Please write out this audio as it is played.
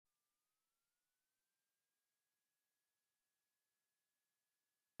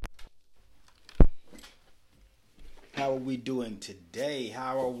How are we doing today?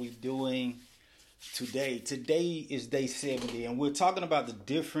 How are we doing today? Today is day 70, and we're talking about the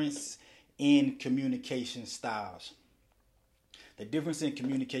difference in communication styles. The difference in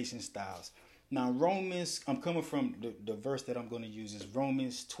communication styles. Now, I'm coming from the verse that I'm going to use is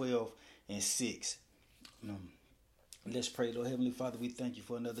Romans 12 and 6. Let's pray. Lord Heavenly Father, we thank you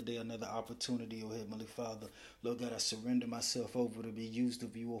for another day, another opportunity, oh Heavenly Father. Lord God, I surrender myself over to be used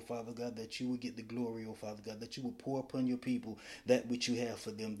of you, oh Father God, that you would get the glory, oh Father God, that you would pour upon your people that which you have for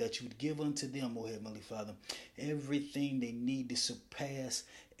them, that you would give unto them, oh Heavenly Father, everything they need to surpass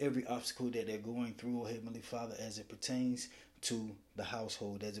every obstacle that they're going through, oh Heavenly Father, as it pertains to the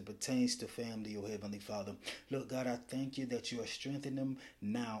household, as it pertains to family, oh Heavenly Father. Lord God, I thank you that you are strengthening them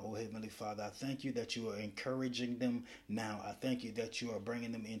now, oh Heavenly Father. I thank you that you are encouraging them now. I thank you that you are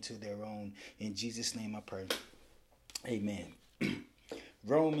bringing them into their own. In Jesus' name I pray. Amen.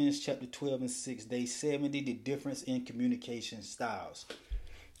 Romans chapter 12 and 6, day 70, the difference in communication styles.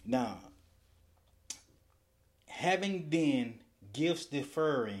 Now, having then gifts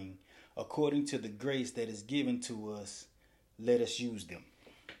differing according to the grace that is given to us, let us use them.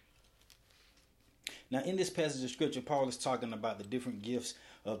 Now, in this passage of scripture, Paul is talking about the different gifts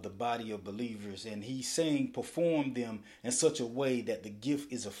of the body of believers, and he's saying perform them in such a way that the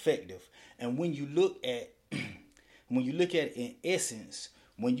gift is effective. And when you look at in essence,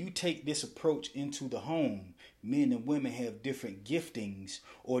 when you take this approach into the home, men and women have different giftings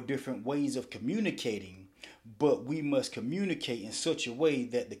or different ways of communicating, but we must communicate in such a way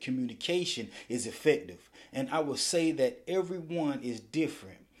that the communication is effective. And I will say that everyone is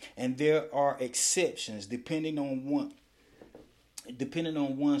different, and there are exceptions depending on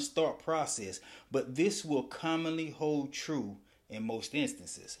one's thought process, but this will commonly hold true in most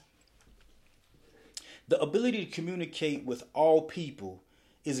instances. The ability to communicate with all people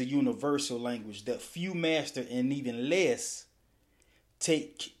is a universal language that few master and even less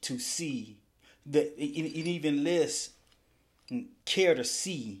take to see, that even less care to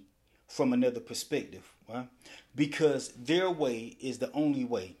see from another perspective, right? Because their way is the only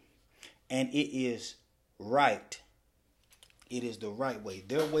way, and it is right. It is the right way.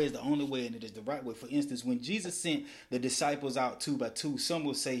 Their way is the only way, and it is the right way. For instance, when Jesus sent the disciples out 2 by 2, some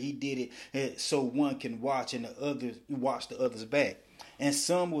will say he did it so one can watch and watch the others back. And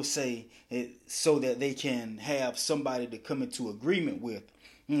some will say so that they can have somebody to come into agreement with.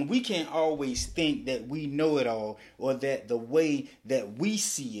 We can't always think that we know it all, or that the way that we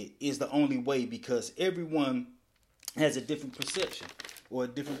see it is the only way, because everyone has a different perception or a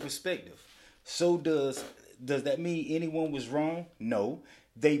different perspective. So does that mean anyone was wrong? No,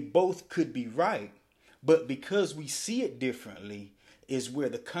 they both could be right, but because we see it differently is where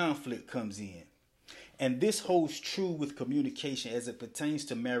the conflict comes in. And this holds true with communication as it pertains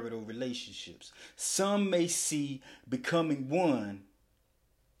to marital relationships. Some may see becoming one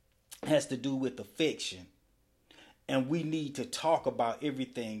has to do with affection, and we need to talk about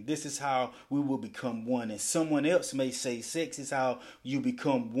everything. This is how we will become one. And someone else may say sex is how you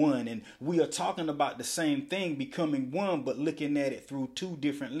become one. And we are talking about the same thing, becoming one, but looking at it through two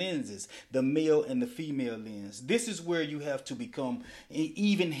different lenses, the male and the female lens. This is where you have to become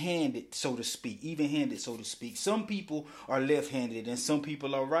even-handed, so to speak. Some people are left-handed and some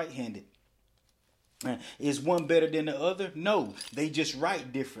people are right-handed. Is one better than the other? No, they just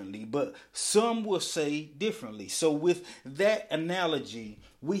write differently, but some will say differently. So with that analogy,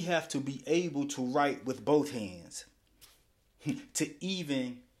 we have to be able to write with both hands to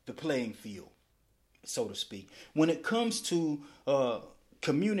even the playing field, so to speak. When it comes to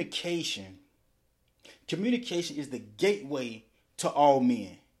communication is the gateway to all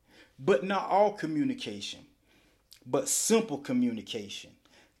men, but not all communication, but simple communication.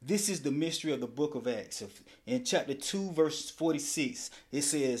 This is the mystery of the book of Acts. In chapter 2, verse 46, it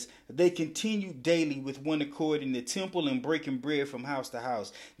says, they continued daily with one accord in the temple and breaking bread from house to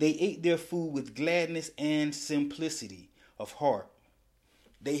house. They ate their food with gladness and simplicity of heart.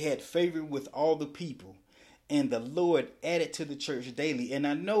 They had favor with all the people, and the Lord added to the church daily. And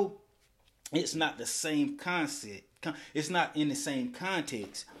I know it's not the same concept. It's not in the same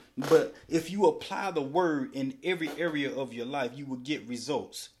context. But if you apply the word in every area of your life, you will get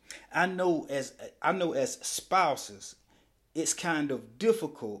results. I know as spouses, it's kind of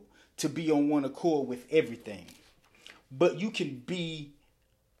difficult to be on one accord with everything. But you can be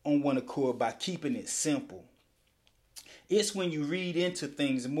on one accord by keeping it simple. It's when you read into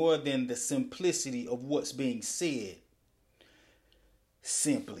things more than the simplicity of what's being said.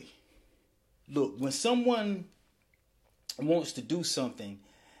 Simply. Look, when someone wants to do something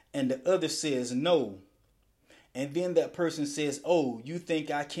and the other says no, and then that person says, oh, you think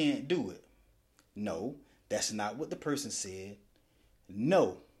I can't do it? No, That's not what the person said.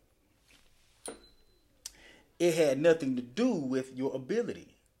 No. It had nothing to do with your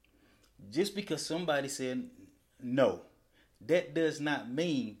ability. Just because somebody said no, that does not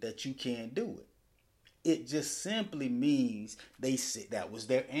mean that you can't do it. It just simply means they said that was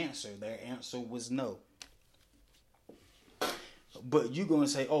their answer. Their answer was no. But you're going to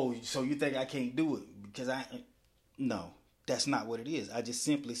say, oh, so you think I can't do it because no, that's not what it is. I just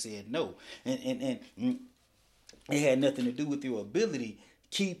simply said no. And it had nothing to do with your ability.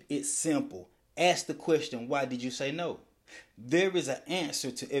 Keep it simple. Ask the question, why did you say no? There is an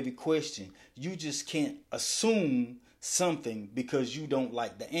answer to every question. You just can't assume something because you don't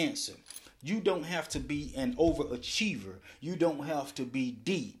like the answer. You don't have to be an overachiever. You don't have to be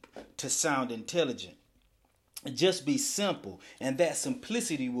deep to sound intelligent. Just be simple, and that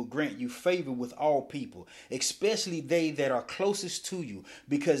simplicity will grant you favor with all people, especially they that are closest to you,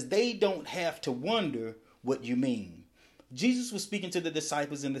 because they don't have to wonder what you mean. Jesus was speaking to the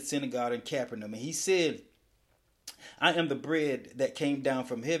disciples in the synagogue in Capernaum, and he said, I am the bread that came down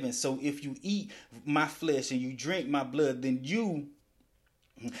from heaven. So if you eat my flesh and you drink my blood, then you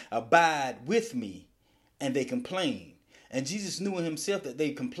abide with me. And they complained. And Jesus knew in himself that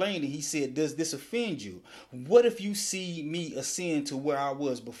they complained, and he said, does this offend you? What if you see me ascend to where I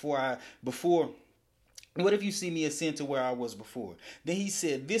was before? What if you see me ascend to where I was before? Then he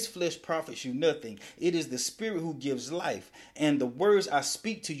said, this flesh profits you nothing. It is the spirit who gives life. And the words I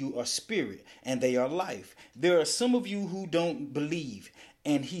speak to you are spirit, and they are life. There are some of you who don't believe.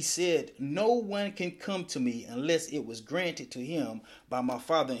 And he said, no one can come to me unless it was granted to him by my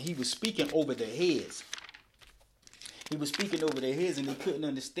Father. And he was speaking over their heads. He was speaking over their heads, and they couldn't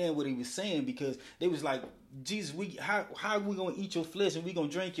understand what he was saying, because they was like, Jesus, how are we going to eat your flesh and we going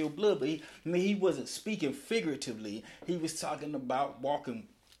to drink your blood? But he wasn't speaking figuratively. He was talking about walking.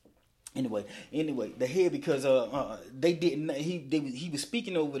 Anyway, the head, because they didn't. He was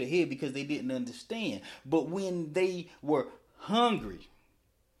speaking over the head because they didn't understand. But when they were hungry,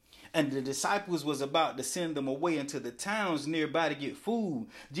 and the disciples was about to send them away into the towns nearby to get food,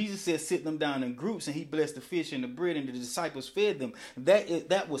 Jesus said, sit them down in groups, and he blessed the fish and the bread, and the disciples fed them.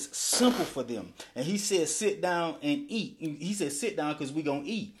 That was simple for them. And he said, sit down and eat. He said, sit down because we're going to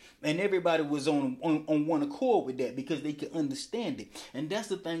eat. And everybody was on one accord with that, because they could understand it. And that's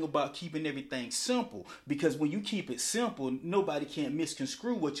the thing about keeping everything simple, because when you keep it simple, nobody can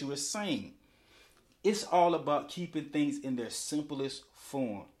misconstrue what you are saying. It's all about keeping things in their simplest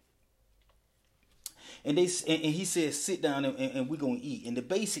form. And he says, sit down and we're going to eat. And the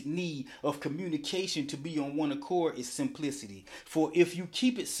basic need of communication to be on one accord is simplicity. For if you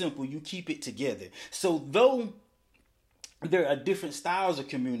keep it simple, you keep it together. So though there are different styles of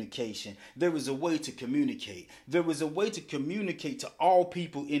communication, there is a way to communicate. There is a way to communicate to all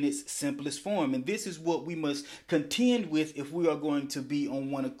people in its simplest form. And this is what we must contend with if we are going to be on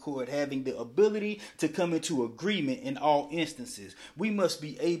one accord, having the ability to come into agreement in all instances. We must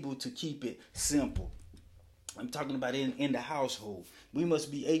be able to keep it simple. I'm talking about in the household. We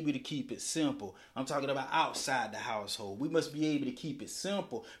must be able to keep it simple. I'm talking about outside the household. We must be able to keep it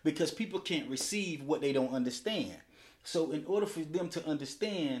simple, because people can't receive what they don't understand. So in order for them to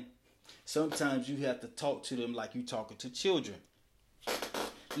understand, sometimes you have to talk to them like you're talking to children.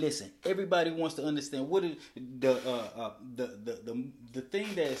 Listen, everybody wants to understand what is the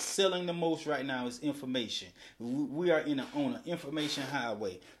thing that is selling the most right now is information. We are on an information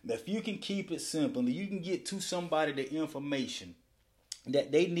highway. If you can keep it simple, you can get to somebody the information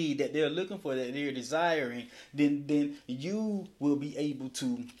that they need, that they're looking for, that they're desiring, then you will be able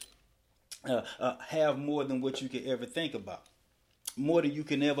to have more than what you could ever think about, more than you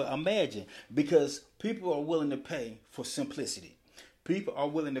can ever imagine, because people are willing to pay for simplicity. People are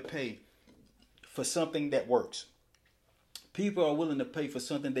willing to pay for something that works. People are willing to pay for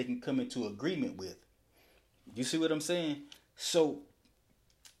something they can come into agreement with. You see what I'm saying? So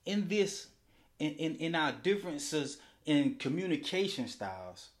in this, in our differences in communication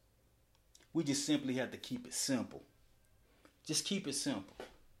styles, we just simply have to keep it simple. Just keep it simple.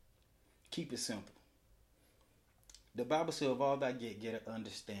 Keep it simple. The Bible says, of all that get an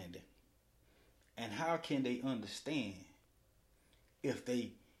understanding. And how can they understand if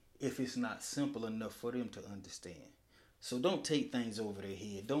it's not simple enough for them to understand? So don't take things over their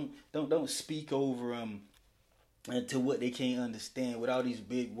head. Don't speak over them to what they can't understand with all these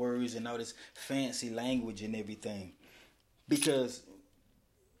big words and all this fancy language and everything. Because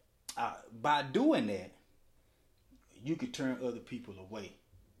by doing that, you could turn other people away.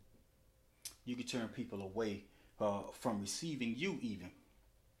 You could turn people away from receiving you even.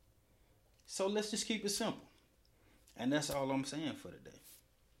 So let's just keep it simple. And that's all I'm saying for today.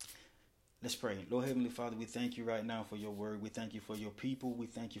 Let's pray. Lord Heavenly Father, we thank you right now for your word. We thank you for your people. We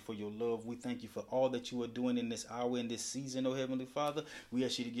thank you for your love. We thank you for all that you are doing in this hour, in this season, oh Heavenly Father. We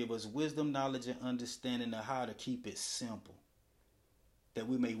ask you to give us wisdom, knowledge, and understanding of how to keep it simple, that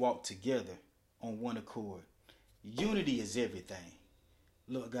we may walk together on one accord. Unity is everything.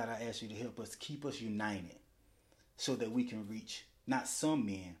 Lord God, I ask you to help us, keep us united so that we can reach not some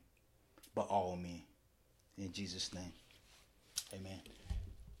men, but all men. In Jesus' name, amen.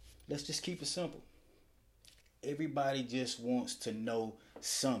 Let's just keep it simple. Everybody just wants to know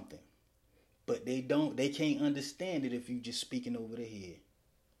something, but they can't understand it if you just speaking over their head.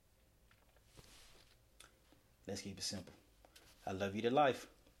 Let's keep it simple. I love you to life.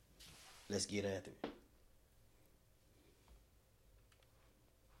 Let's get after it.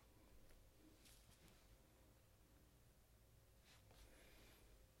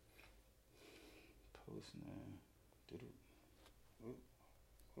 Post now.